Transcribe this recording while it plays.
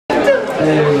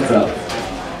Hey, what's up?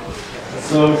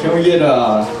 So can we get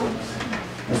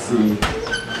let's see.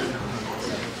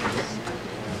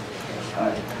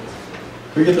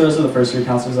 Can we get the rest of the first year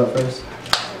counselors up first?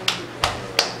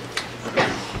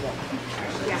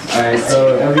 Alright,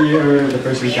 so every year the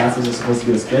first year counselors are supposed to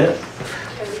do a skit.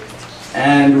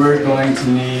 And we're going to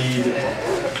need,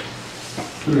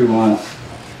 who do we want?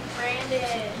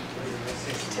 Brandon.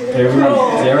 Okay, we want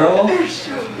Daryl,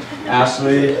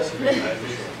 Ashley,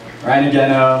 Ryan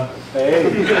Ageno,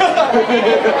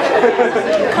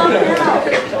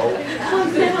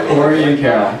 Corey and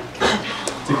Carol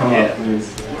to come up, please.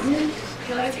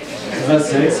 Is that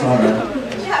 6? Hold on.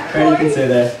 Okay, you can stay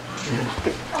there.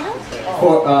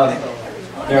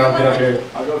 Daryl, get up here.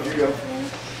 I'll go if you go.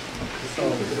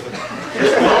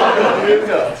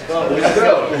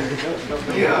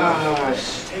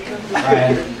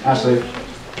 Ryan, Ashley.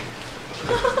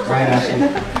 Ryan, Ashley.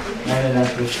 Ryan and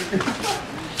Ashley.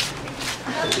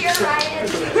 Come here, Ryan.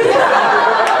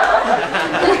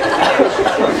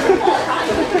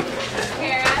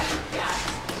 Kara.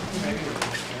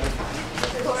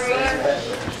 Corey.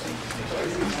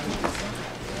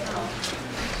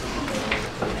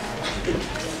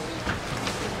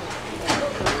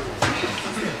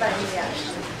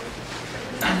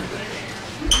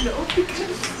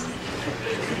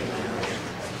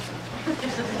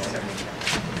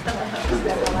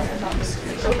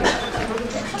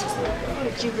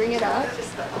 Did you bring it up?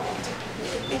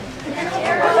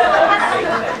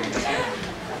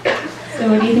 So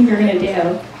what do you think you're going to do?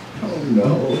 Oh no.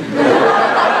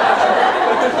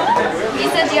 He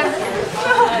said, do you have...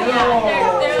 yeah,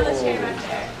 they're on the chair back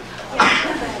there.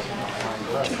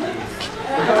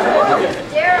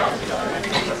 Daryl.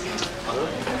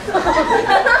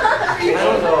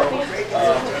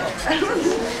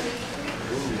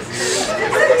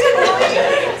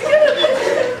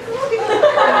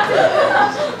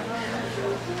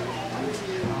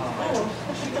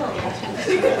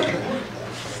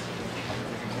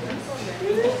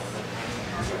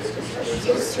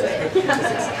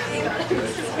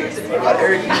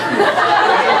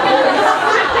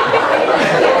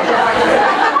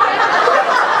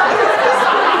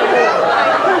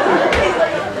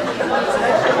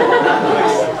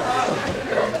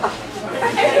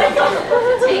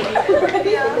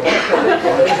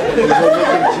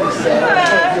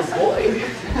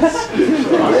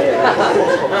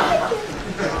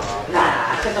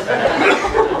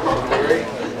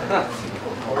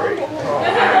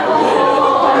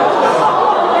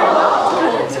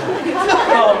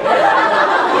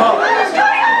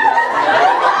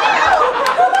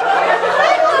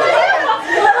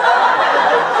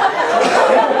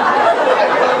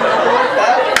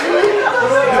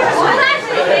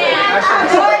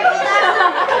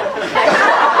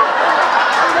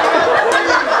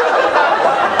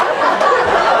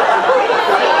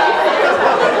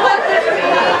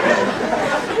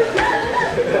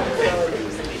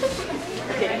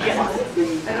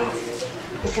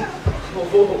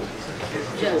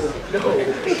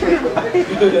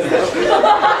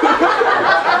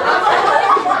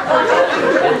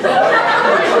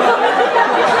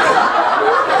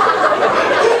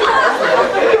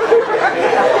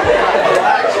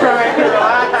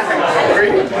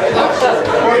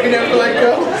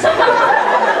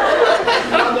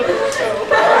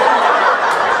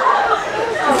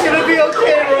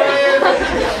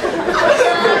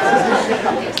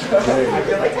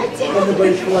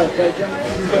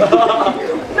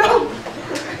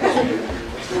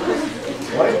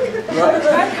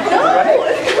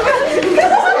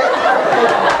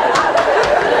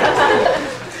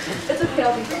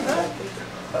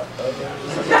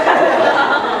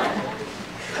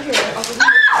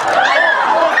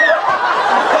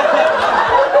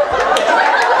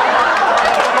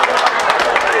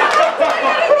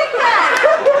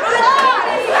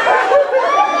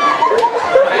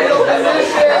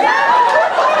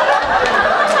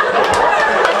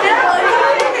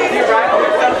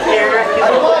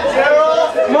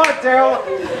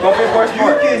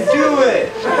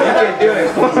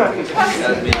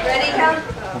 Ready, count?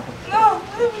 No.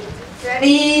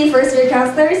 Ready, first year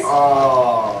counselors?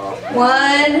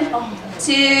 1,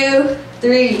 2,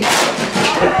 3.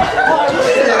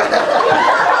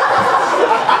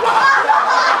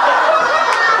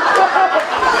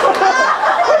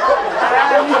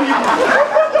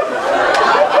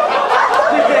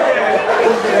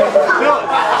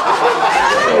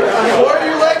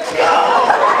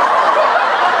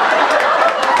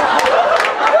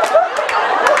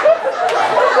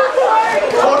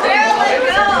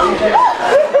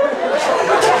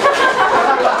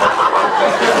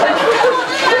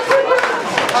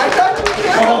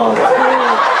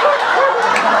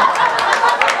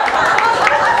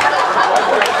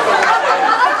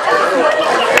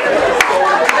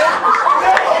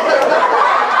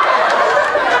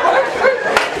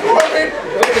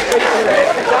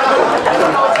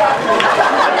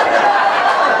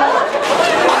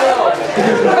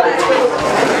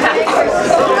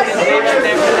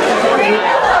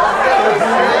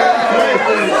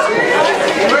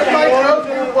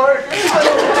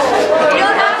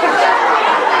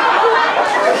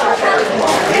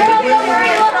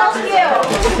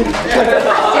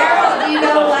 Daryl, do you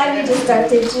know why we just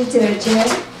ducted you to a chair?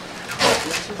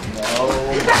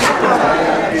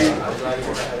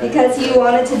 Because he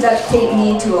wanted to duct tape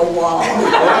me to a wall.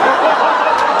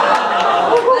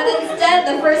 But instead,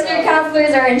 the first year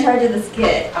counselors are in charge of the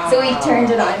skit, so we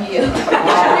turned it on you.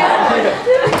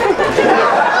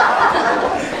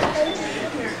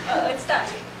 It's stuck.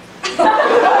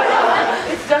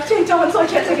 It's duct taped on, so I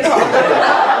can't take it off.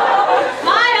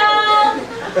 Smile!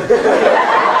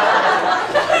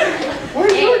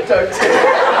 Where's your duct tape?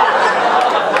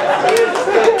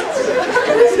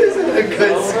 This isn't a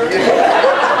good skit.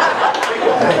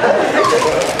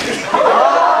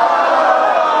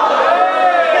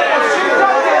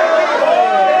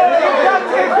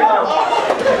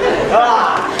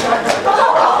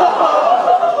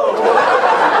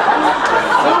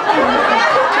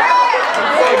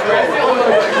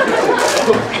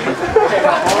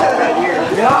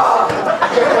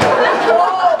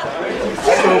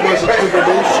 So much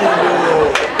intimidation.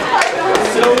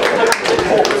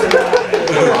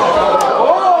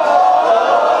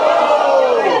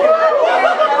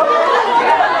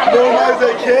 No knives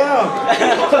at camp.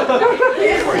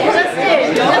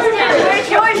 Where's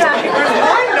your knife? Where's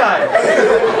my knife?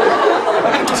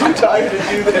 I'm too tired to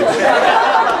do this.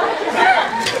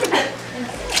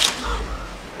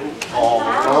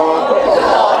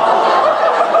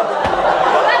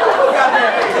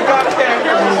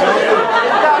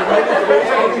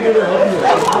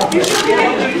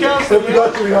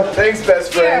 Thanks,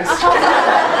 best friends.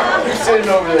 You're sitting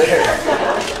over there.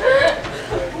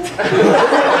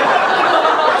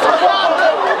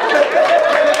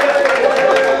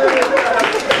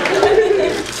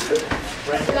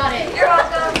 Got it. You're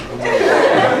welcome.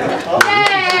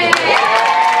 Yay!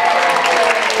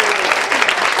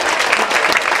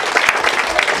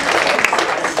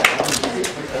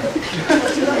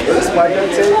 Is this my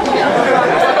duct tape?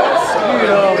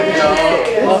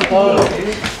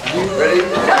 Ready?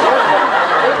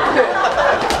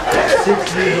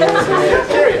 6 years old.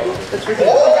 That's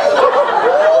ridiculous.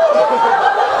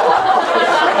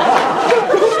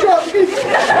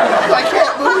 I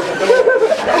can't move.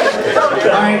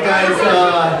 Alright guys,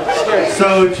 so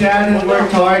Chad has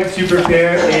worked hard to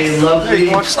prepare a lovely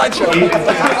slideshow. Asian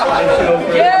slideshow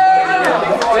for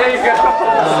Yeah! There you go.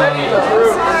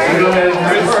 so go ahead and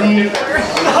have a seat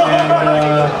and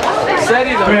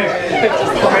Craig, get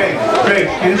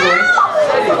his way.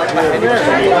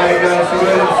 Alright guys, so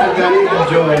we're gonna